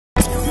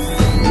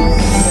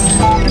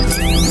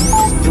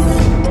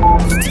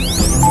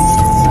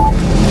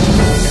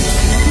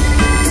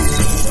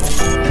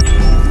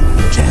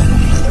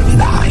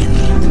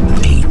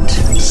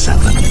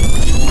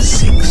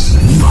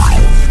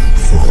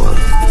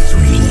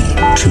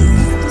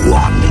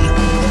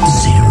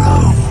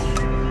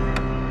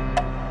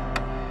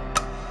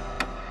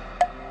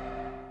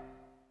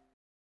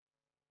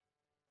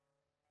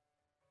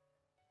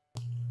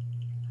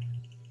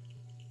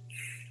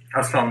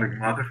अस्सलाम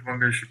वालेकुम, आतिफ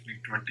बंगाश अपनी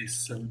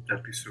 27th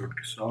एपिसोड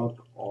के साथ।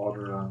 और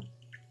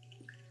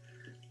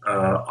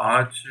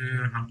आज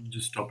हम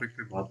जिस टॉपिक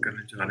पे बात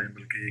करने जा रहे हैं,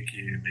 बल्कि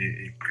ये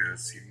एक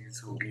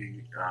सीरीज होगी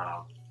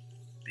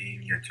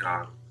 3 या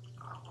 4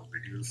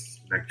 वीडियोस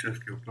लेक्चर्स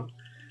के ऊपर।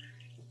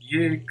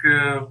 ये एक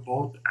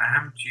बहुत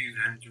अहम चीज़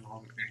है जो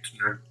हम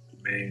इंटरनेट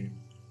में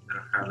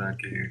मेरा ख्याल है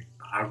कि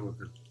हर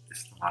वक्त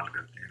इस्तेमाल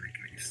करते हैं,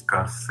 लेकिन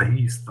इसका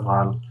सही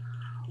इस्तेमाल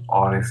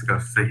और इसका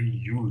सही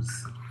यूज़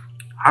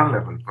हर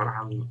लेवल पर,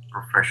 हर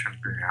प्रोफेशन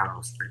पे, हर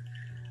उस पे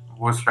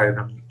वो शायद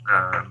हम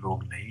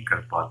लोग नहीं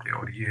कर पाते।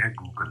 और ये है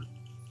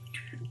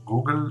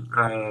गूगल,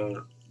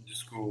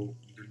 जिसको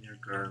दुनिया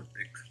का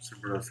एक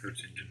सबसे बड़ा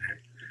सर्च इंजन है।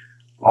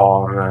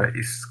 और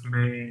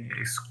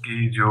इसमें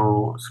इसकी जो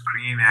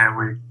स्क्रीन है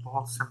वो एक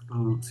बहुत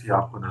सिंपल सी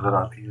आपको नज़र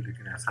आती है,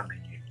 लेकिन ऐसा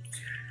नहीं है।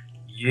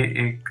 ये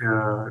एक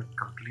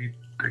कंप्लीट,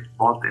 एक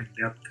बहुत इन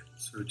डेप्थ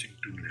सर्चिंग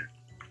टूल है।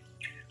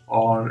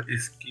 और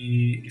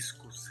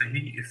इसको सही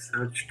इस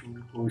सर्च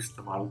टूल को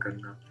इस्तेमाल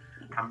करना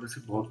हम में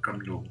से बहुत कम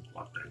लोगों को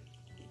आता है।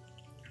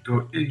 तो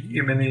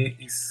ये मैंने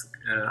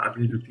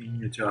अभी जो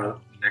 3 या 4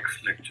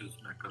 नेक्स्ट लेक्चर्स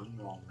मैं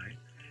करूँगा ऑनलाइन,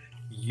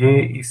 ये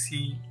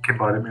इसी के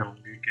बारे में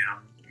होंगे कि हम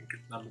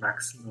कितना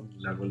मैक्सिमम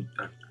लेवल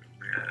तक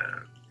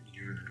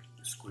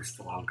इसको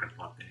इस्तेमाल कर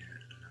पाते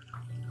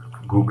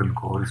हैं गूगल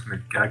को। इसमें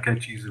क्या क्या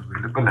चीज़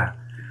अवेलेबल है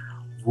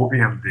वो भी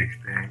हम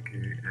देखते हैं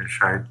कि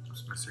शायद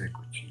उसमें से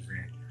कुछ चीज़ें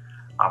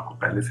आपको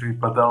पहले से भी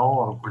पता हो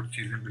और कुछ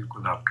चीज़ें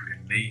बिल्कुल आपके लिए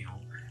नई हो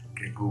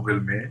कि गूगल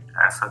में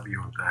ऐसा भी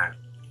होता है।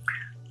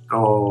 तो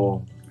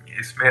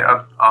इसमें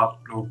अब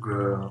आप लोग,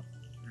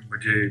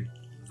 मुझे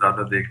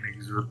ज़्यादा देखने की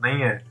ज़रूरत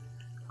नहीं है।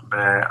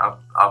 मैं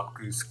अब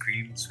आपकी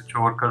स्क्रीन स्विच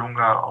ओवर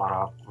करूँगा और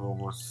आपको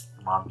वो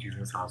तमाम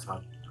चीज़ें साथ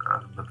साथ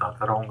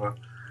बताता रहूँगा।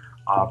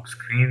 आप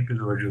स्क्रीन पे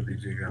तवज्जो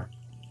दीजिएगा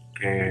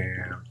कि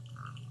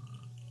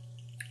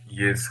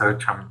ये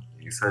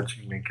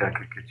सर्चिंग में क्या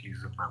क्या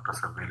चीज़ हमारे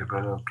पास अवेलेबल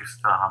है और किस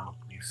तरह हम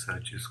अपनी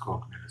सर्चेस को,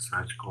 अपने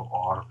रिसर्च को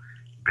और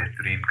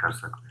बेहतरीन कर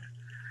सकते हैं।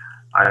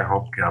 आई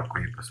होप कि आपको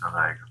ये पसंद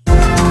आएगा।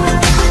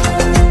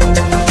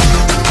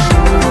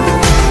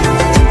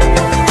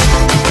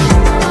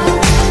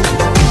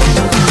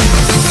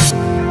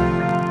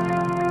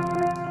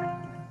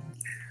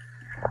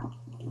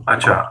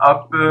 अच्छा,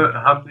 अब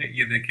हमने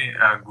ये देखें,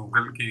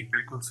 गूगल के एक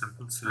बिल्कुल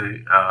सिंपल से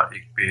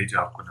एक पेज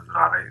आपको नज़र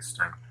आ रहा है इस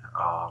टाइम,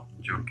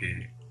 जो कि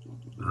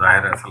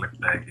ज़ाहिर ऐसा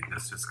लगता है कि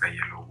जस्ट इसका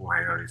ये लोगो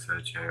है और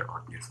रिसर्च है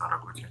और ये सारा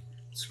कुछ है।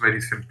 It's very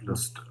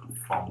simplest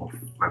form of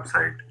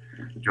website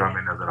जो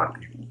हमें नज़र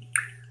आती है,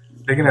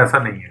 लेकिन ऐसा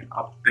नहीं है।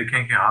 आप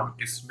देखें कि हम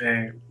इसमें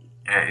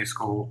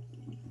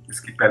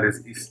इसकी पहले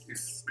इस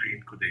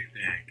स्क्रीन को देखते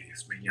हैं कि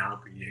इसमें यहाँ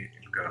पे ये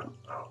इनका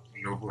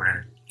लोगो है।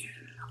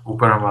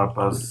 ऊपर हमारे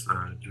पास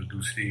जो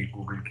दूसरी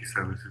गूगल की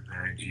सर्विसेज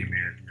हैं,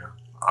 जीमेल, या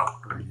आप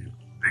ये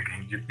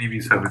देखें जितनी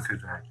भी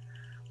सर्विसेज हैं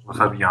वो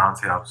सब यहाँ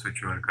से आप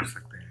स्विच ओवर कर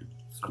सकते हैं।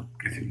 सब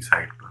किसी भी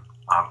साइट पर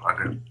आप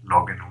अगर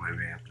लॉगिन हुए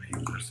हुए हैं अपने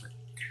यूज़र से।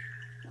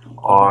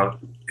 और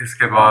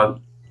इसके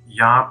बाद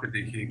यहाँ पे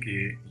देखिए कि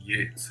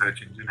ये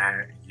सर्च इंजन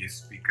है, ये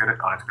स्पीकर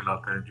आजकल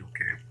आता है, जो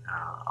कि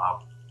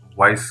आप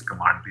वॉइस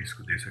कमांड भी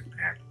इसको दे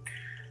सकते हैं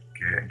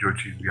कि जो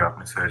चीज़ भी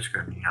आपने सर्च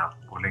करनी है आप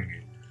बोलेंगे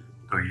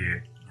तो ये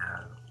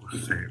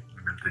उससे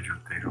मिलते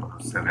जुलते और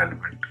उससे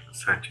रेलेवेंट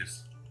सर्चेस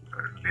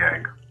ले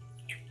आएगा।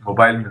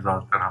 मोबाइल में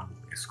ज़्यादातर हम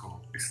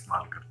इसको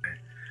इस्तेमाल करते हैं,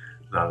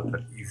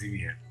 ज़्यादातर इजी भी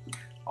है।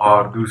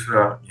 और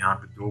दूसरा, यहाँ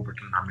पे 2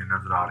 बटन हमें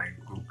नज़र आ रहे हैं,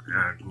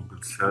 गूगल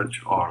सर्च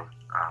और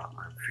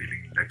आई एम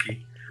फीलिंग लकी।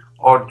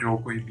 और जो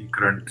कोई भी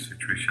करंट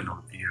सिचुएशन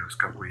होती है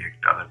उसका कोई एक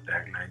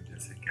टैगलाइन,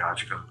 जैसे कि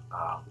आजकल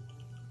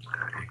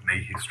एक नई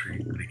हिस्ट्री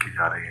लिखी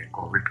जा रही है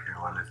कोविड के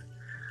हवाले से,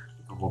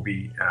 तो वो भी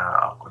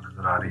आपको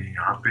नज़र आ रही है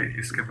यहाँ पे।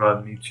 इसके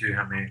बाद नीचे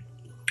हमें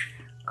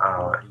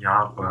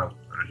यहाँ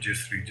पर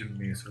जिस रीजन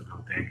में इस वक्त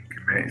होते हैं,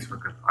 क्योंकि मैं इस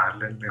वक्त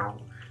आयरलैंड में हूँ,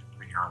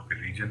 तो यहाँ पे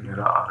रीजन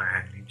मेरा आ रहा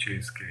है। नीचे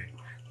इसके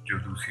जो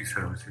दूसरी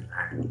सर्विसेज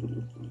हैं,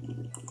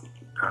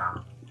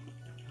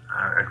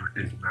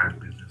 एडवर्टीजमेंट,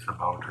 बिजनेस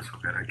अबाउट अस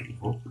वगैरह की,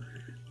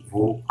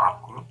 वो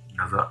आपको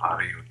नज़र आ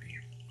रही होती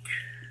हैं।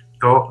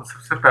 तो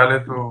सबसे पहले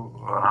तो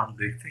हम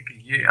देखते हैं कि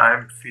ये आई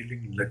एम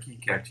फीलिंग लकी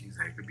क्या चीज़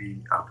है। कभी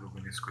आप लोगों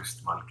ने इसको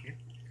इस्तेमाल किया?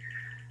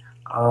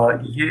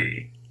 ये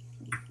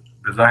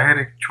बज़ाहिर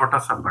एक छोटा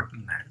सा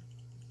बटन है,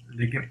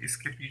 लेकिन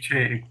इसके पीछे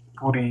एक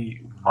पूरी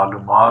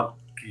मालूमात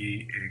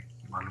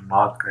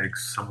का एक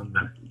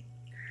समंदर है।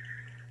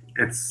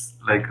 It's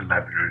like a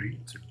library,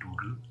 it's a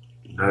doodle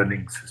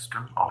learning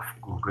system of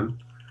Google.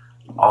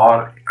 और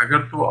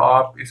अगर तो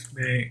आप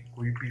इसमें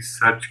कोई भी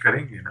सर्च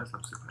करेंगे ना,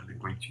 सबसे पहले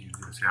कोई चीज़,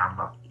 जैसे हम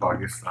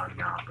पाकिस्तान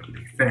यहाँ पर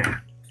लिखते हैं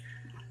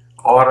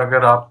اور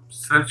اگر آپ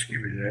سرچ کی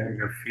بجائے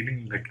اگر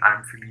آئی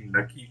ایم فیلنگ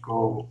لکی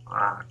کو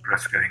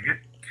پریس کریں گے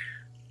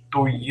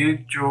تو یہ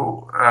جو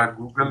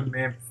گوگل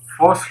میں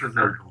فرسٹ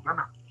رزلٹ ہوگا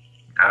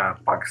نا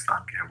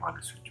پاکستان کے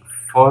حوالے سے جو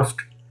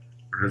فرسٹ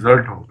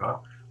رزلٹ ہوگا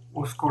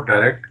اس کو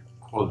ڈائریکٹ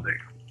کھول دے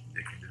گا.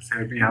 دیکھیں جیسے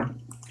ابھی ہم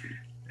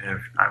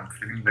آئی ایم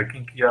فیلنگ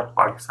لکی کیا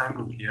پاکستان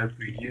کو کیا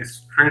تو یہ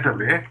اسٹریٹ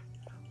اوے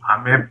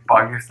ہمیں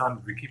پاکستان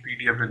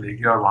ویکیپیڈیا پہ لے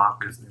گیا اور وہاں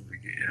پہ اس نے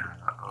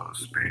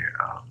اس پہ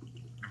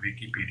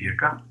ویکیپیڈیا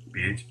کا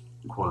پیج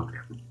کھول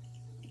دیا.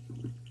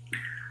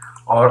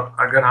 اور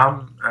اگر ہم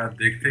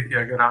دیکھتے کہ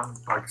اگر ہم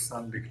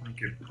پاکستان لکھنے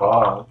کے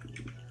بعد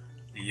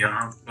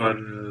یہاں پر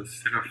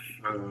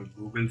صرف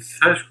گوگل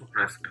سرچ کو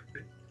پریس کرتے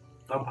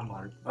تب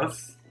ہمارے پاس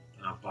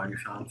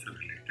پاکستان سے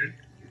ریلیٹڈ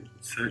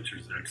سرچ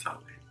ریزلٹس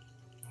آتے ہیں.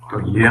 تو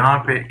یہاں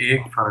پہ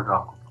ایک فرق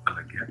آپ کو پتہ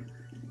لگ گیا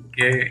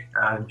کہ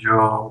جو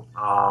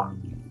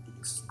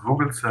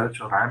گوگل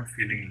سرچ اور آئی ایم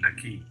فیلنگ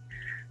لکی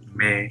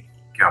میں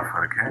کیا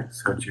فرق ہے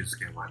سرچز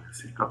کے حوالے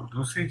سے. اب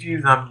دوسری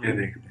چیز ہم یہ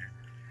دیکھتے ہیں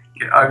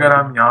کہ اگر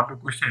ہم یہاں پہ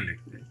کچھ نہیں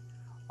لکھتے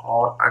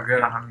اور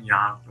اگر ہم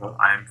یہاں پر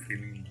آئی ایم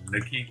فیلنگ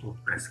لکی کو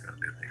پریس کر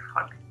دیتے ہیں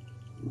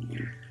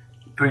خالی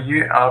تو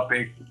یہ آپ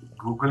ایک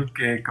گوگل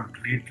کے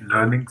کمپلیٹ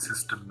لرننگ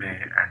سسٹم میں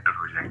انٹر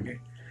ہو جائیں گے.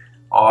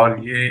 اور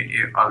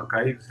یہ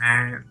آرکائیوز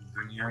ہیں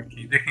دنیا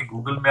کی. دیکھیں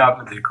گوگل میں آپ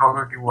نے دیکھا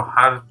ہوگا کہ وہ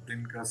ہر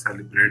دن کا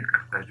سیلیبریٹ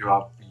کرتا ہے. جو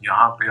آپ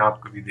یہاں پہ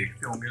آپ کبھی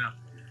دیکھتے ہوں گے نا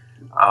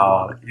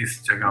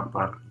اس جگہ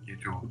پر یہ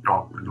جو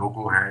ٹاپ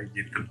لوگو ہے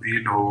یہ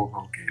تبدیل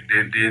ہو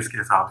کے ڈیز کے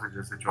حساب سے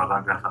جیسے 14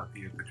 اگست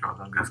آتی ہے تو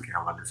 14 اگست کے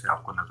حوالے سے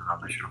آپ کو نظر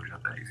آنا شروع ہو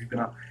جاتا ہے. اسی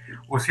طرح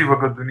اسی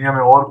وقت دنیا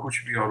میں اور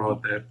کچھ بھی اور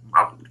ہوتا ہے.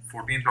 اب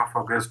 14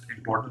 اگست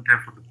امپورٹنٹ ہے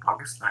for the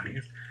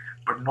Pakistanis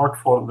but not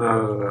for the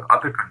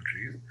other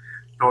countries.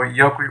 تو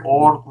یا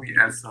کوئی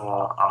ایسا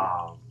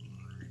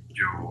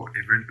جو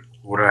ایونٹ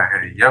ہو رہا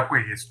ہے یا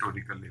کوئی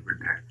ہسٹوریکل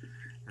ایونٹ ہے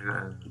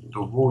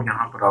تو وہ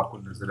یہاں پر آپ کو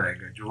نظر آئے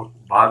گا. جو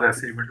بعض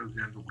ایسے ایونٹ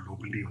ہوتے ہیں تو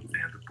گلوبلی ہوتے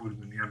ہیں تو پوری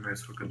دنیا میں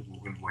اس وقت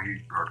گوگل وہی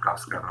براڈ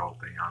کاسٹ کر رہا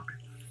ہوتا ہے یہاں پہ.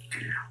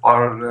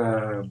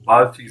 اور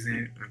بعض چیزیں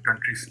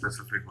کنٹری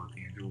اسپیسیفک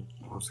ہوتی ہیں جو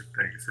ہو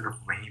سکتا ہے کہ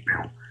صرف وہیں پہ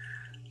ہوں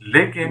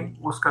لیکن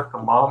اس کا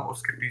تمام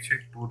اس کے پیچھے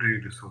پورے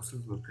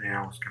ریسورسز ہوتے ہیں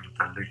اس کے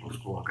متعلق. اس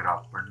کو اگر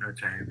آپ پڑھنا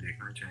چاہیں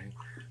دیکھنا چاہیں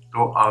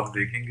تو آپ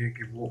دیکھیں گے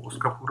کہ وہ اس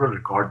کا پورا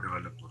ریکارڈ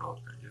ڈیولپ ہو رہا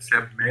ہوتا ہے. جیسے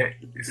اب میں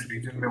اس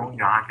ریجن میں ہوں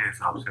یہاں کے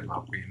حساب سے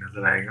آپ کو یہ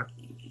نظر آئے گا.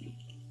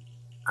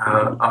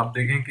 آپ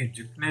دیکھیں کہ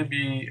جتنے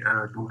بھی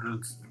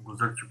ڈوڈلز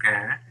گزر چکے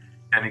ہیں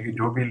یعنی کہ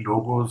جو بھی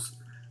لوگوز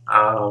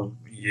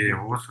یہ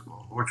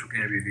ہو چکے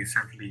ہیں ابھی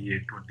ریسنٹلی. یہ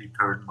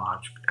 23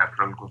 مارچ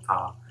اپریل کو تھا.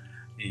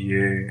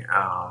 یہ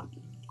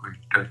کوئی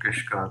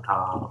ٹرکش کا تھا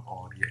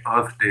اور یہ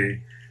ارتھ ڈے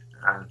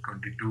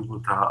 22 کو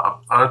تھا.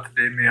 اب ارتھ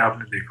ڈے میں آپ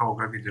نے دیکھا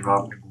ہوگا کہ جب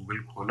آپ نے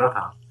گوگل کھولا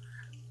تھا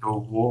تو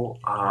وہ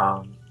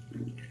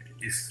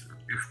اس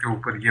کے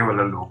اوپر یہ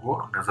والا لوگو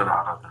نظر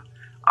آ رہا تھا.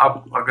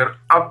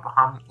 اب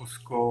ہم اس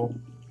کو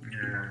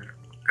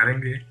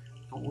کریں گے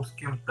تو اس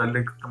کے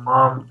متعلق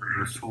تمام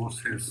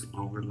ریسورسز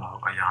گوگل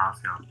یہاں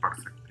سے آپ پڑھ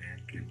سکتے ہیں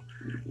کہ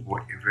وہ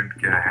ایونٹ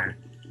کیا ہے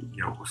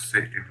یا اس سے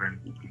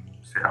ایونٹ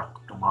سے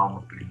آپ تمام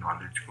اپنی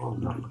نالج کو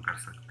اضافہ کر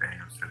سکتے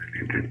ہیں. اس سے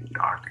ریلیٹڈ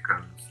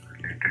آرٹیکلس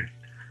ریلیٹڈ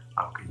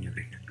آپ کے یہ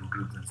دیکھیں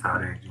ڈوڈلز ہیں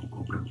سارے جو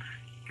گوگل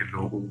کے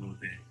لوگو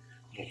ہوتے ہیں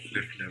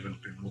مختلف لیول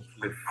پہ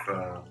مختلف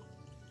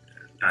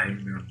ٹائم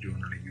میں جو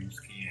انہوں نے یوز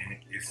کیے ہیں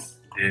اس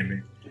ڈے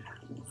میں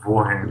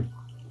وہ ہیں.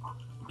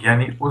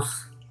 یعنی اس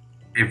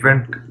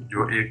ایونٹ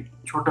جو ایک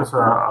چھوٹا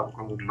سا آپ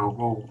کو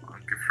لوگو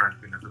کے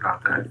فرنٹ پہ نظر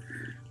آتا ہے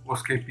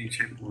اس کے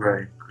پیچھے پورا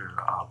ایک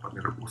آپ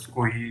اگر اس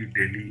کو ہی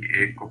ڈیلی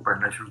ایک کو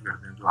پڑھنا شروع کر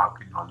دیں تو آپ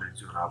کی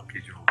نالج اور آپ کی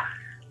جو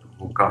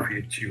وہ کافی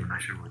اچھی ہونا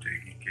شروع ہو جائے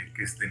گی کہ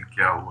کس دن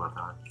کیا ہوا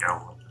تھا.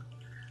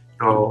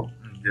 تو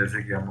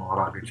جیسے کہ ہم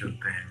اور آگے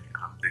چلتے ہیں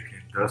ہم دیکھیں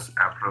 10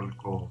 اپریل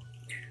کو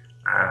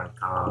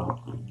تھا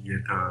یہ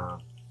تھا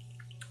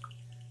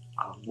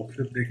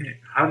مختلف. دیکھیں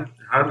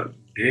ہر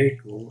ڈے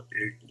کو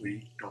ایک کوئی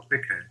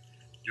ٹاپک ہے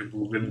جو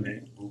گوگل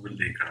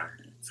لے کر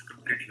آئے.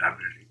 Complete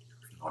library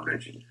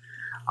knowledge.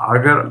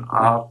 اگر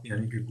آپ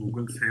یعنی کہ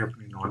گوگل سے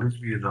اپنی نالج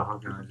بھی اضافہ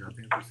کرنا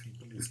چاہتے ہیں تو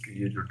سمپل اس کے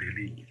یہ جو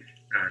ڈیلی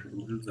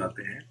ڈوڈلز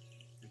آتے ہیں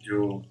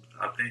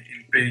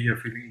ان پہ یا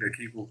فیلنگ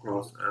لکی کو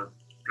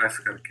پریس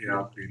کر کے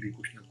آپ ڈیلی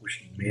کچھ نہ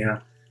کچھ نیا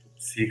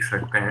سیکھ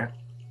سکتے ہیں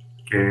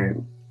کہ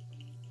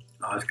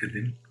آج کے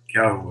دن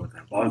کیا ہوا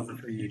تھا. بعض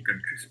دفعہ یہ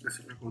کنٹری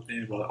اسپیسیفک ہوتے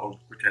ہیں اور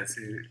کچھ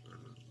ایسے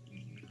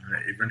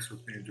ایونٹس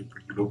ہوتے ہیں جو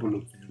گلوبل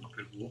ہوتے ہیں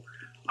پھر وہ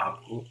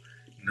آپ کو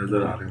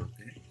نظر آ رہے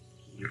ہوتے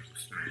ہیں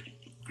اس میں.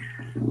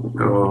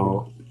 تو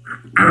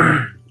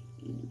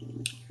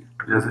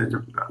جیسے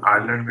جب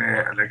آئرلینڈ میں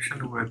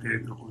الیکشن ہوئے تھے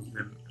تو اس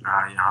دن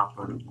یہاں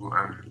پر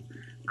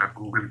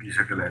گوگل کی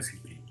شکل ایسی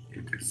تھی.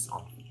 It is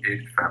on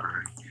 8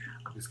 February.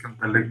 اب اس کے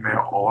متعلق میں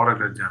اور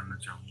اگر جاننا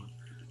چاہوں گا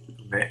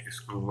تو میں اس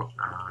کو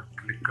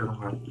کلک کروں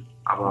گا.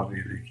 اب آپ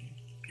یہ دیکھیں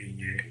کہ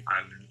یہ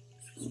آئرلینڈ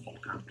اسمال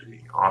کنٹری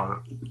اور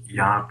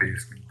یہاں پہ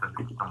اس کے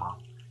متعلق تمام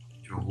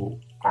جو وہ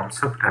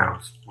کانسیپٹ ہے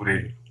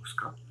اس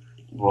کا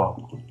وہ آپ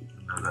کو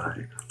نظر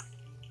آئے گا.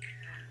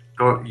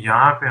 तो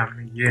यहाँ पे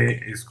हमने ये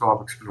इसको आप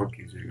एक्सप्लोर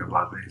कीजिएगा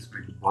बाद में,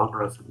 इसमें बहुत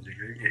बड़ा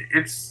सब्जेक्ट है कि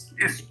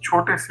इस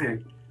छोटे से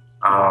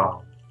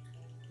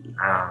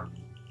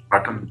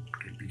बटन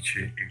के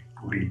पीछे एक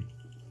पूरी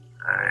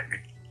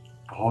एक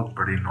बहुत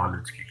बड़ी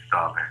नॉलेज की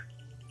किताब है,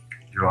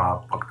 जो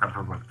आप वक्तन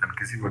फवक्तन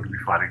किसी वक्त भी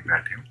फारिग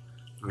बैठे हो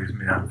तो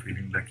इसमें आप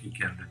फीलिंग लकी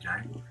के अंदर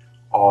जाएं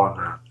और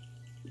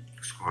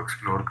उसको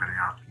एक्सप्लोर करें।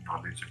 आपकी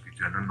नॉलेज, आपकी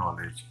जनरल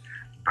नॉलेज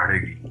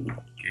बढ़ेगी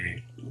कि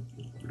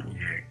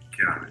ये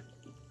क्या है।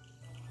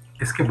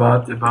 इसके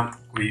बाद जब हम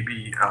कोई भी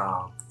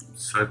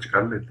सर्च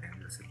कर लेते हैं,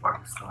 जैसे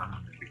पाकिस्तान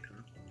में लिखा,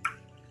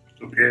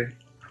 तो फिर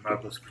हमारे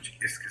पास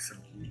कुछ इस किस्म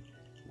की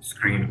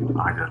स्क्रीन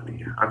आ जाती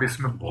है। अब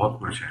इसमें बहुत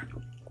कुछ है,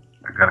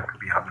 अगर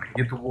कभी आपने,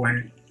 ये तो वो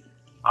है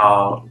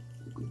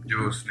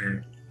जो उसने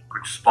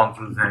कुछ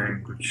स्पॉन्सर्स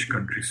हैं, कुछ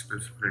कंट्री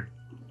स्पेसिफिक,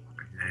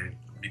 ये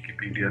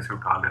विकिपीडिया से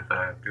उठा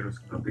लेता है। फिर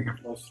उसके बाद देखिए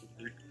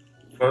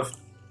फर्स्ट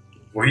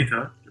वही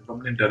था जब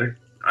हमने direct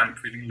I am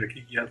feeling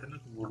lucky किया था ना,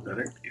 तो वो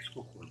डायरेक्ट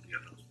इसको खोल दिया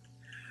था उसने।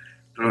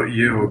 तो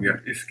ये हो गया।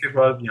 इसके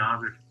बाद यहाँ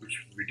पे कुछ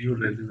वीडियो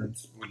रेलिवेंस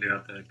वो ले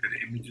आता है, फिर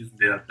इमेजेस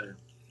ले आता है,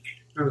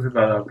 फिर उसके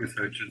बाद आपके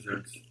सर्च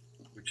रिजल्ट्स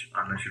कुछ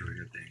आना शुरू हो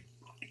जाते हैं।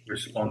 कुछ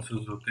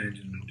स्पॉन्सर्स होते हैं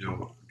जिन जो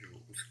जो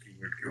उस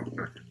कीवर्ड के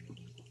ऊपर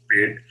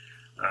पेड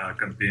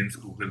कैंपेन्स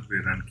गूगल पे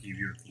रन की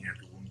हुई होती हैं,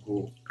 तो उनको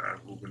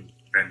गूगल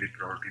पहले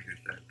प्रायोरिटी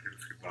देता है। फिर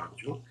उसके बाद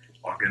जो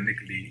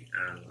ऑर्गेनिकली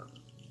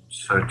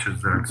सर्च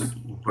रिजल्ट्स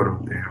ऊपर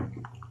होते हैं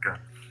उनका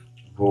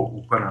वो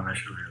ऊपर आना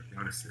शुरू हो जाते हैं।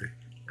 और इससे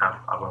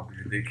अब आप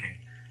ये देखें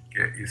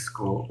कि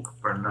इसको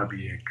पढ़ना भी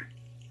एक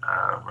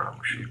बड़ा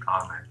मुश्किल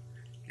काम है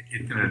कि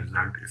इतने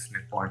रिजल्ट इसने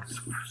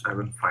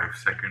 0.75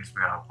 सेकेंड्स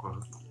में आपको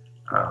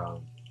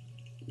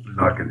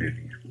ला के दे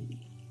दिए।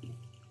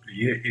 तो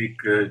ये एक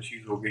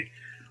चीज़ हो गई।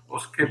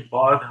 उसके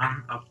बाद हम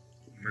अब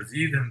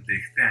मज़ीद हम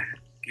देखते हैं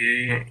कि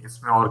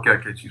इसमें और क्या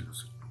क्या चीज़ हो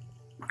सकती है।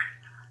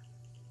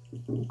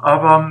 अब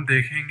हम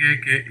देखेंगे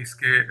कि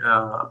इसके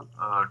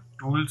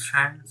टूल्स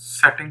हैं,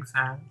 सेटिंग्स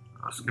हैं,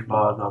 उसके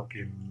बाद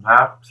आपके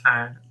मैप्स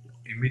हैं,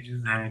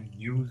 इमेजेस हैं,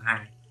 न्यूज़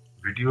हैं,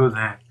 वीडियोस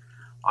हैं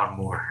और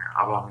मोर हैं।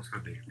 अब हम इसको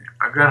देखते हैं।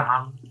 अगर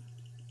हम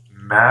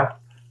मैप,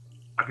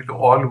 अभी तो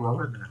ऑल हुआ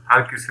है ना,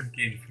 हर किस्म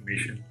की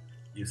इंफॉर्मेशन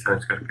ये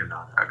सर्च करके ला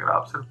रहा है। अगर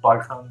आप सिर्फ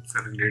पाकिस्तान से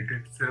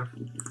रिलेटेड सिर्फ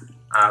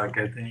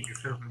कहते हैं कि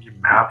सिर्फ मुझे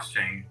मैप्स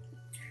चाहिए,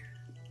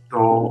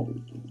 तो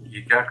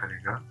ये क्या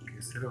करेगा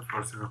कि सिर्फ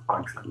और सिर्फ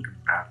पाकिस्तान के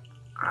मैप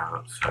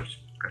सर्च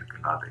करके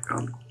ला देगा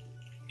आपको।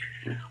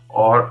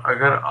 और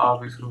अगर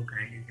आप इसको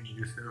कहेंगे कि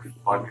मुझे सिर्फ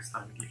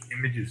पाकिस्तान की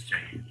इमेजेस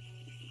चाहिए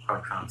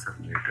पाकिस्तान से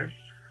रिलेटेड,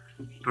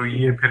 तो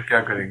ये फिर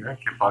क्या करेगा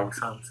कि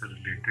पाकिस्तान से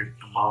रिलेटेड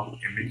तमाम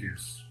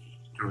इमेजेस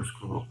जो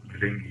उसको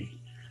मिलेंगी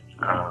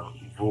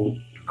वो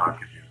ला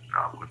के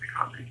आपको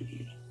दिखा देगी।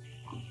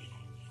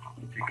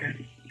 ठीक है।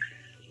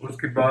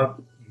 उसके बाद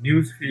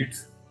न्यूज़ फीड्स,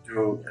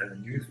 जो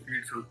न्यूज़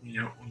फीड्स होती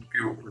हैं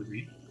उनके ऊपर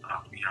भी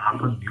आप यहाँ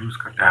पर न्यूज़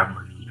का टैब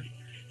मौजूद है।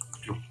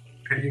 जो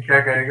फिर ये क्या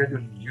करेगा, जो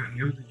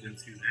न्यूज़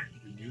एजेंसीज हैं,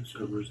 जो न्यूज़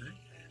सर्वर्स हैं,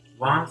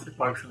 वहाँ से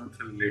पाकिस्तान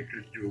से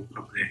रिलेटेड जो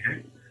खबरें हैं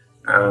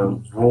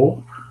वो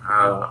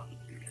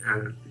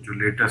जो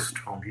लेटेस्ट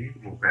होंगी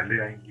वो पहले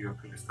आएंगी और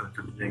फिर इस तरह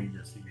चली जाएंगी।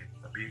 जैसे कि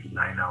अभी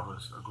 9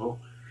 आवर्स अगो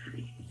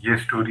ये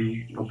स्टोरी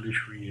पब्लिश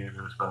हुई है,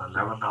 फिर उसके बाद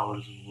 11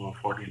 आवर्स वो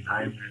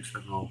 49 मिनट्स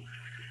अगो,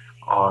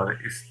 और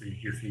इस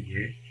तरीके से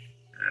ये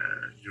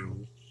जो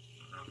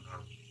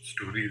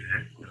स्टोरीज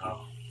हैं, आप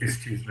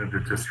इस चीज़ में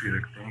दिलचस्पी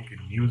रखते हैं कि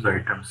न्यूज़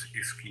आइटम्स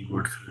इस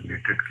कीवर्ड से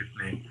रिलेटेड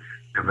कितने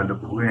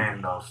डेवलप हुए हैं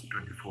लास्ट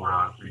 24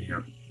 आवर्स में या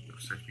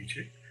उससे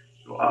पीछे,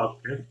 तो आप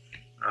फिर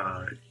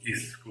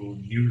इसको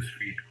न्यूज़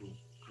फीड को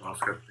क्रॉस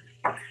करते हैं,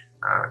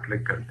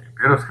 क्लिक करते हैं।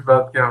 फिर उसके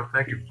बाद क्या होता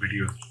है कि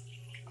वीडियोस।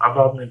 अब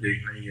आपने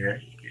देखना ये है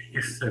कि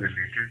इससे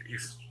रिलेटेड,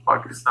 इस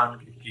पाकिस्तान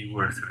के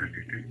कीवर्ड से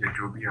रिलेटेड या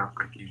जो भी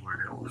आपका कीवर्ड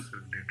है उससे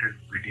रिलेटेड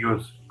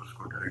वीडियोस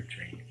उसको डायरेक्ट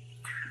चाहिए।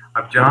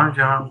 अब जहाँ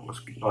जहाँ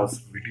उसके पास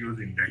वीडियोस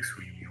इंडेक्स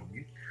हुई हुई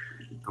होंगी,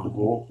 तो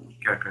वो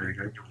क्या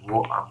करेगा कि वो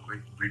आपको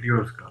एक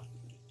वीडियोस का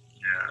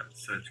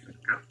सर्च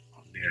कर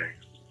ले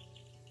आएगा।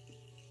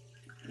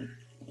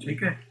 ठीक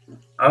है।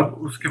 अब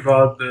उसके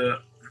बाद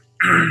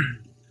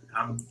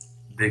हम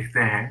देखते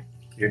हैं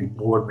कि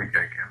मोर में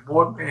क्या क्या है।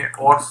 मोर में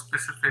और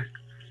स्पेसिफिक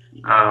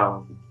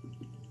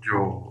जो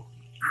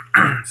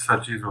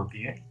सर्चेज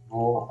होती हैं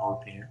वो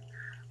होती हैं।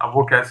 अब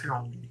वो कैसे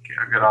होंगी कि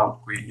अगर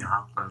आप कोई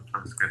यहाँ पर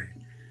फर्ज करें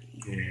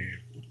कि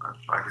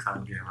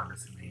पाकिस्तान के हवाले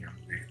से नहीं, हम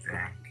देखते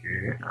हैं कि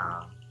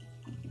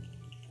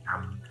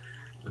हम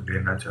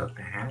लेना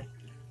चाहते हैं,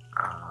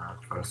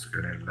 फर्ज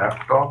करें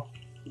लैपटॉप्स।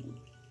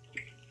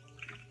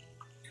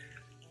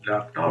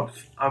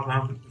 अब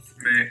हम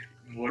उसमें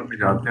मोर में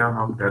जाते हैं और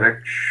हम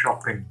डायरेक्ट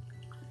शॉपिंग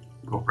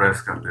को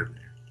प्रेस कर देते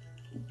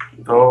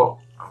हैं। तो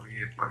अब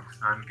ये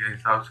पाकिस्तान के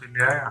हिसाब से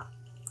ले आया।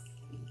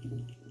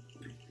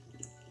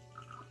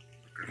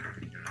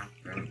 यहाँ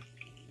पर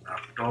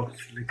लैपटॉप्स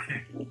लिखें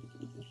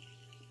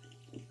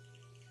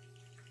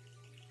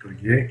तो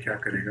ये क्या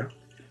करेगा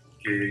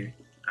कि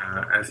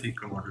ऐसी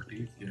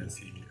कमोडिटीज या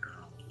ऐसी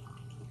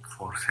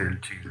फॉर सेल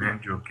चीज़ें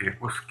जो कि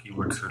उस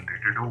कीवर्ड से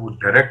रिलेटेड हो, वो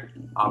डायरेक्ट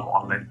आप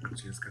ऑनलाइन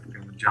परचेज करते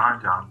हो जहाँ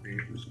जहाँ पे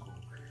उसको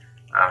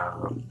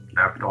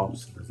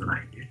लैपटॉप्स नज़र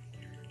आएंगे,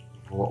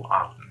 वो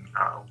आप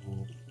वो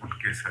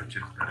उनके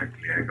सर्चेस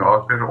डायरेक्ट ले आएगा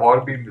और फिर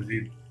और भी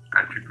मज़ीद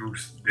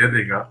एट्रीब्यूट्स दे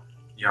देगा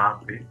यहाँ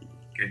पे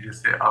कि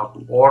जिससे आप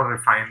और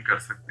रिफाइन कर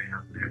सकते हैं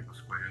अपने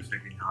उसको, जैसे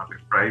कि यहाँ पे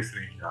प्राइस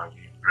रेंज आ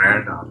गई,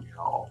 ब्रांड आ गया,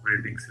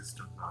 ऑपरेटिंग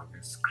सिस्टम आ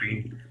गए,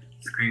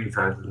 स्क्रीन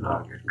साइजेस आ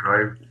गए,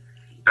 ड्राइव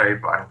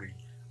टाइप आ गई।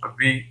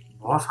 अभी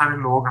बहुत सारे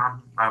लोग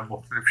हम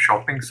मुख्तलिफ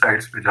शॉपिंग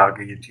साइट्स पे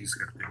जाके ये चीज़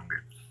करते होंगे,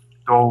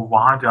 तो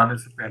वहाँ जाने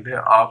से पहले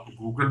आप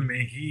गूगल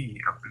में ही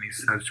अपनी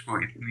सर्च को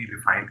इतनी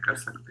रिफाइन कर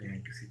सकते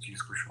हैं किसी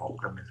चीज़ को शॉप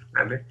करने से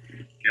पहले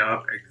कि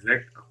आप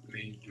एग्जैक्ट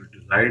अपनी जो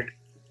डिज़ायर्ड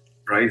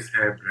प्राइस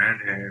है,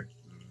 ब्रांड है,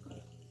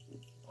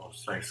 और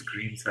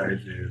स्क्रीन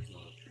साइजेस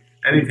और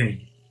एनीथिंग,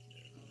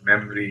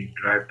 मेमोरी,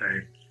 ड्राइव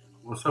टाइप,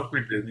 वो सब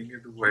कुछ दे देंगे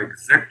तो वो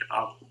एग्जैक्ट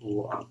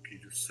आपको आपकी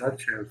जो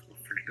सर्च है उसको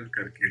फिल्टर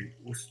करके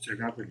उस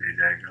जगह पे ले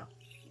जाएगा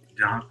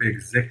जहाँ पे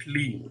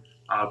एग्जैक्टली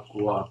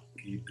आपको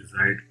आपकी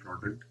डिज़ायर्ड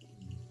प्रोडक्ट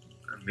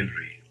मिल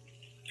रही है।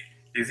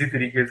 इसी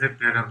तरीके से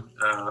फिर हम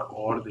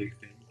और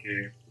देखते हैं कि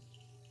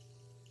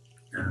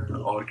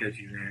और क्या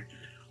चीज़ें हैं।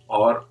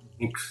 और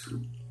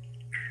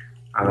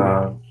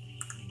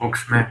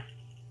बुक्स में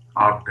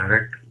आप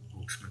डायरेक्ट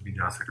बुक्स में भी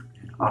जा सकते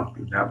हैं, आप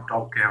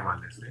लैपटॉप के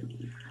हवाले से,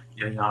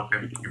 या यहाँ पे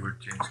हम कीवर्ड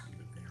चेंज कर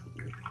लेते हैं, हम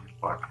कहते हैं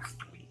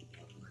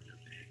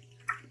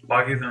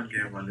पाकिस्तान के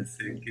हवाले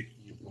से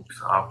कितनी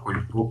बुक्स, आप कोई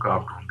बुक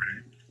आप ढूंढ रहे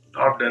हैं तो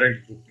आप डायरेक्ट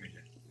बुक में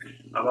जाए।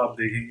 अब आप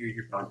देखेंगे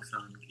कि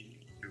पाकिस्तान की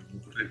जो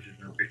मुख्तलिफ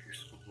जगह पे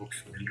इसको बुक्स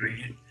मिल रही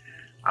हैं,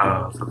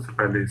 सबसे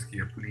पहले इसकी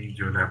अपनी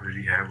जो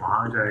लाइब्रेरी है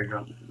वहाँ जाएगा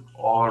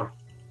और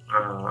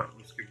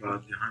उसके बाद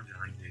जहाँ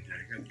जहाँ ले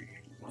जाएगा,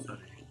 लेकिन बहुत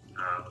सारे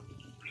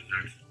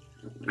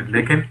रिजल्ट,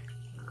 लेकिन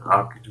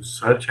आपकी जो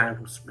सर्च है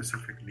वो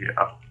स्पेसिफिकली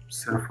आप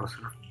सिर्फ और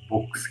सिर्फ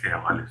बुक्स के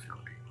हवाले से हो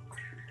रही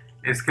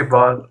है। इसके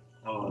बाद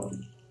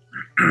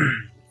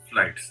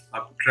फ्लाइट्स,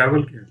 आप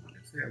ट्रैवल के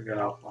हवाले से, अगर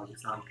आप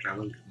पाकिस्तान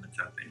ट्रैवल करना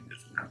चाहते हैं,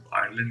 जैसे मैं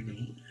आयरलैंड में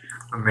हूँ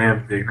तो मैं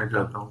अब देखना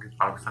चाहता हूँ कि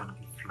पाकिस्तान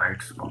की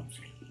फ़्लाइट्स कौन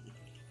सी हैं।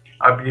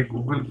 अब ये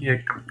गूगल की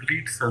एक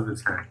कंप्लीट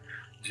सर्विस है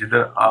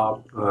जिधर आप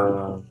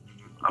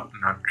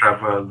अपना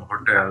ट्रैवल,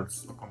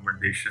 होटल्स,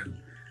 अकोमोडेशन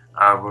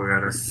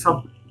वगैरह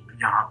सब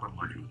यहाँ पर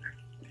मौजूद है,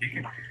 ठीक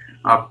है।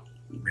 अब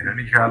मेरा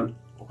नहीं ख्याल,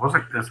 हो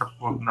सकता है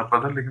सबको अपना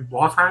पता, लेकिन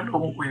बहुत सारे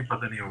लोगों को ये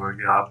पता नहीं होगा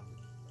कि आप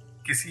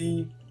किसी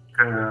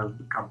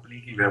कंपनी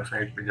की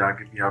वेबसाइट पे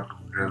जाके भी आप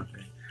ढूंढ रहे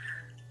होते हैं,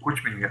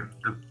 कुछ भी नहीं है।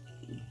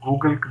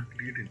 गूगल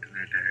कंप्लीट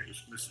इंटरनेट है,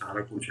 उसमें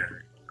सारा कुछ है,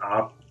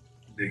 आप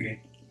देखें।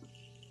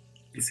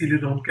 इसीलिए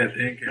तो हम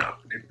कहते हैं कि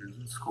अपने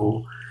बिजनेस को,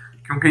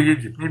 क्योंकि ये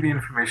जितनी भी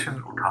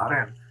इंफॉर्मेशन उठा रहे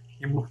हैं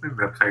ये मुख्तलिफ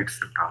वेबसाइट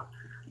से उठा रहे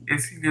हैं,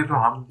 इसीलिए तो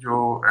हम जो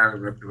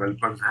वेब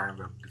डेवलपर्स हैं,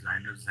 वेब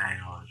डिज़ाइनर्स हैं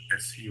और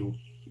एसईओ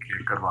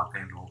के करवाते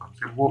हैं लोग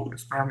हमसे, वो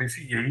इसमें हम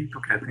यही तो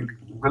कहते हैं कि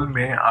गूगल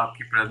में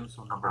आपकी प्रेजेंस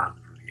होना बड़ा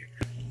ज़रूरी है।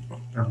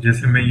 अब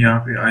जैसे मैं यहाँ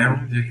पे आया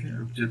हूँ, देखें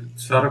अब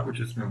सारा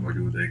कुछ इसमें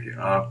मौजूद है कि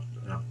आप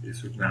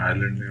इस वक्त मैं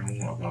आयरलैंड में हूँ,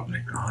 अब आपने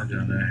कहाँ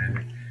जाना है।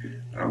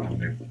 अब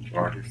हमने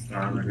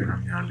पाकिस्तान, अगर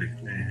हम यहाँ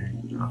लिखते हैं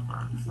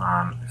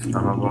पाकिस्तान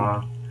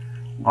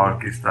इस्लामाबाद और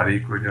किस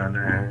तारीख को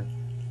जाना है,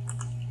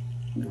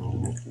 तो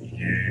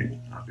ये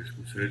आप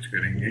इसको सर्च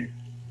करेंगे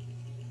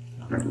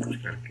सारा कुछ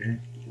करके,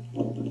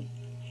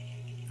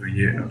 तो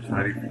ये अब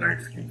सारी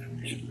फ्लाइट्स की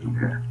इंफॉर्मेशन मिल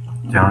है,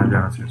 जहाँ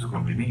जहाँ से इसको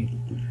मिली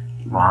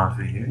वहाँ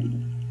से ये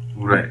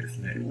पूरा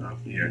इसने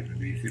आपकी ऐड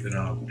में। इसी तरह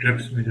आप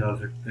ट्रिप्स में जा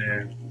सकते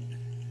हैं,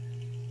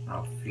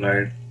 आप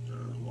फ्लाइट,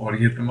 और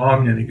ये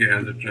तमाम यानी कि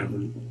एज अ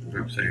ट्रैवल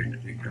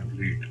वेबसाइट एक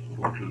कंप्लीट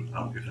पोर्टल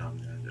आपके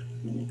सामने आ जाता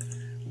है।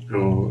 तो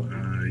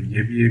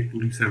ये भी एक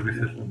पूरी सर्विस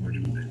इसमें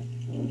मौजूद है।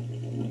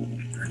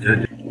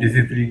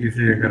 इसी तरीके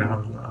से अगर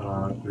हम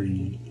कोई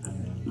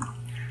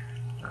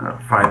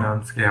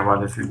फाइनेंस के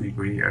हवाले से भी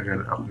कोई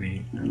अगर अपनी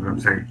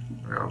वेबसाइट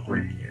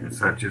कोई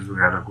सर्चेज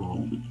वगैरह को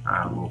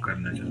वो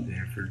करना चाहते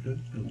हैं फिल्टर,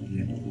 तो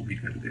ये वो भी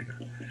कर देगा।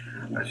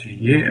 अच्छा,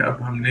 ये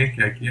अब हमने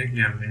क्या किया कि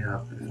हमने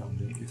आपके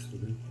सामने इस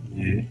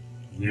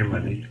वक्त ये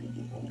वाली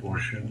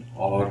पोर्शन,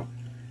 और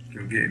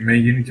क्योंकि मैं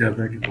ये नहीं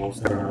चाहता कि बहुत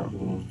सारा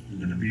वो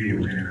लंबी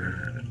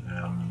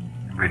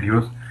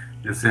वीडियोस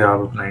जिससे आप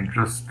अपना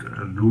इंटरेस्ट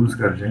लूज़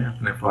कर जाएं,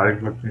 अपने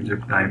फारिग वक्त में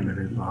जब टाइम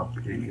मिले तो आप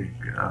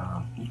एक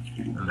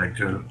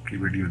लेक्चर की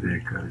वीडियो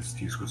देखकर इस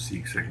चीज़ को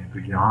सीख सकें। तो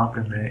यहाँ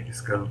पे मैं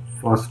इसका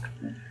फर्स्ट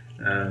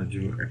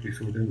जो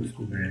एपिसोड है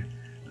उसको मैं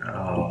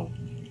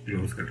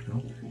क्लोज करता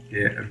हूँ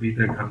कि अभी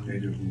तक हमने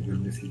जो गूगल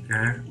में सीखा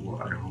है वो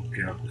आई होप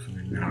कि आपको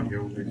समझ में आ गया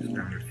होगा,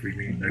 जिसमें हमें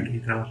फीलिंग लगी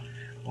था।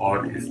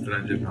 और इस तरह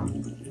जब हम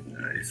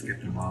इसके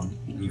तमाम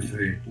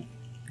दूसरे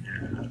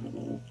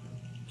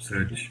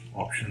सर्च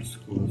ऑप्शंस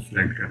को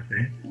सिलेक्ट करते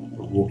हैं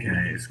तो वो क्या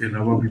है, इसके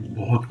अलावा भी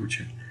बहुत कुछ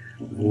है।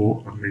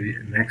 वो मेरी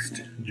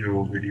नेक्स्ट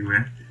जो वीडियो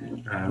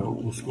है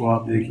उसको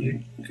आप देखिए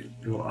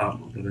तो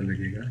आपको पता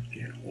लगेगा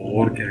कि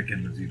और क्या क्या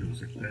मज़ीद हो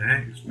सकता है।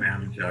 इसमें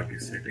हम जाके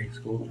सेटिंग्स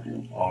को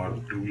और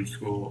टूल्स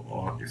को,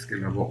 और इसके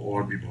अलावा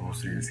और भी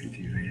बहुत सी ऐसी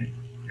चीज़ें हैं,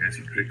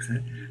 ऐसी ट्रिक्स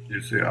हैं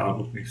जिससे आप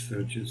अपनी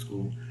सर्चेस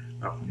को,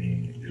 अपनी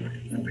जो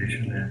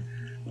इंफॉर्मेशन है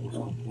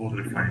उसको बहुत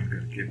रिफाइन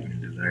करके अपनी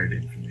डिज़ायर्ड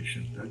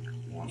इंफॉर्मेशन तक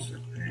पहुंच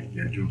सकते हैं,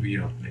 या जो भी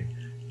आपने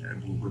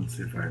गूगल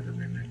से फ़ायदा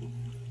लेना है,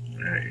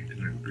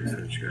 इंटरनेट पे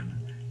सर्च करना है,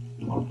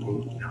 तो आपको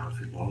यहाँ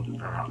से बहुत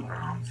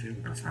आराम से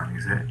और आसानी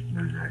से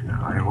मिल जाएगा।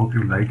 I hope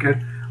you like it,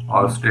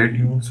 और स्टे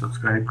ट्यून,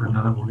 सब्सक्राइब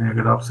करना ना भूलें।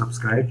 अगर आप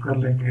सब्सक्राइब कर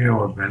लेंगे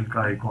और बेल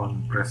का आइकॉन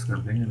प्रेस कर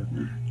देंगे ना,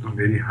 तो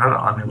मेरी हर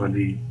आने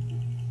वाली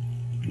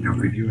जो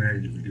वीडियो है,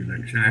 जो वीडियो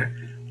लेक्चर है,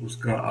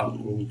 उसका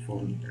आपको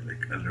फौरन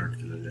लाइक अलर्ट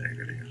चला जाया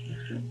करेगा।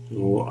 तो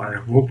आई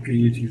होप कि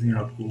ये चीज़ें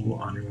आपको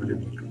आने वाले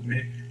वक्त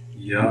में,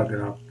 या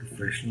अगर आप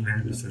प्रोफेशनल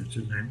हैं,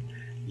 रिसर्चर हैं,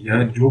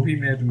 या जो भी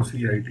मैं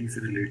दूसरी आईटी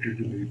से रिलेटेड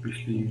जो मेरी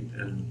पिछली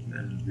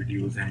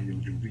वीडियोस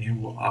हैं, जो भी हैं,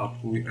 वो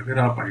आपको, अगर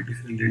आप आईटी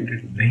से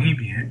रिलेटेड नहीं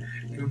भी हैं,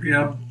 क्योंकि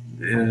आप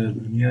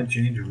दुनिया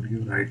चेंज हो रही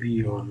है, और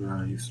आईटी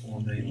और इस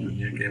ऑनलाइन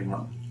दुनिया की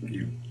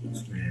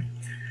उसमें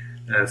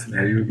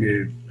सिनेरियो के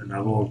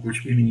अलावा और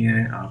कुछ भी नहीं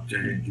है। आप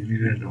चाहे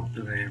इंजीनियर हैं,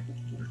 डॉक्टर हैं,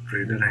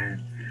 ट्रेडर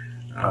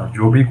हैं,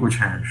 जो भी कुछ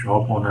हैं,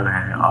 शॉप ओनर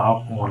हैं,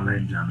 आपको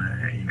ऑनलाइन जाना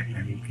है इन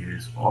एनी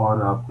केस,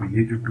 और आपको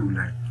ये जो टूल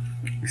है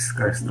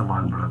इसका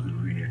इस्तेमाल बड़ा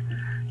ज़रूरी है,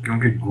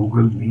 क्योंकि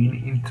Google mean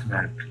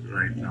internet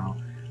right now,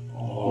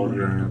 और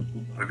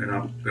अगर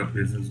आपका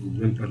बिजनेस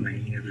गूगल पर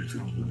नहीं है तो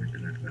इसका मतलब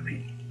इंटरनेट पर नहीं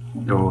है।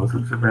 तो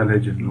सबसे पहले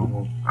जिन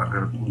लोगों,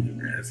 अगर कोई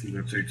ऐसी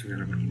वेबसाइट्स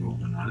वगैरह बन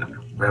लोग बना लेते,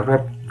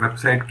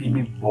 वेबसाइट की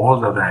भी बहुत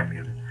ज़्यादा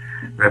अहमियत है।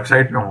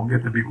 वेबसाइट पे होंगे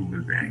तभी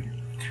गूगल पे आएंगे।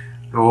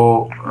 तो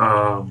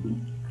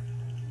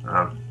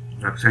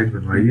वेबसाइट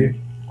बनवाइए,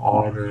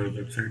 और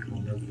वेबसाइट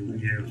होना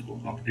ज़रूरी है, उसको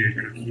अपडेट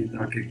रखिए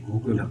ताकि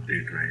गूगल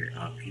अपडेट रहे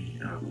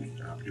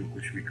आप जो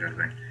कुछ भी कर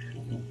रहे हैं।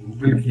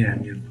 गूगल की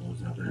अहमियत बहुत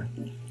ज़्यादा है,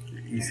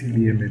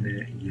 इसीलिए मैंने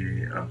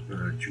ये अब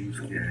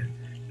चूज़ किया है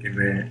कि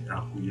मैं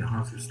आपको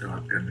यहाँ से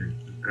स्टार्ट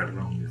कर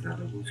रहा हूँ ये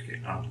सारा कुछ,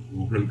 कि आप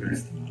गूगल का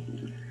इस्तेमाल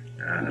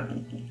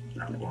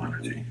आपको आना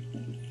चाहिए।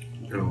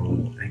 तो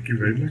thank you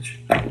very much,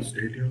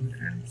 stay tuned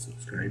and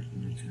subscribe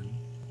to my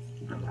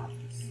channel. अल्लाह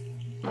हाफ़िज़।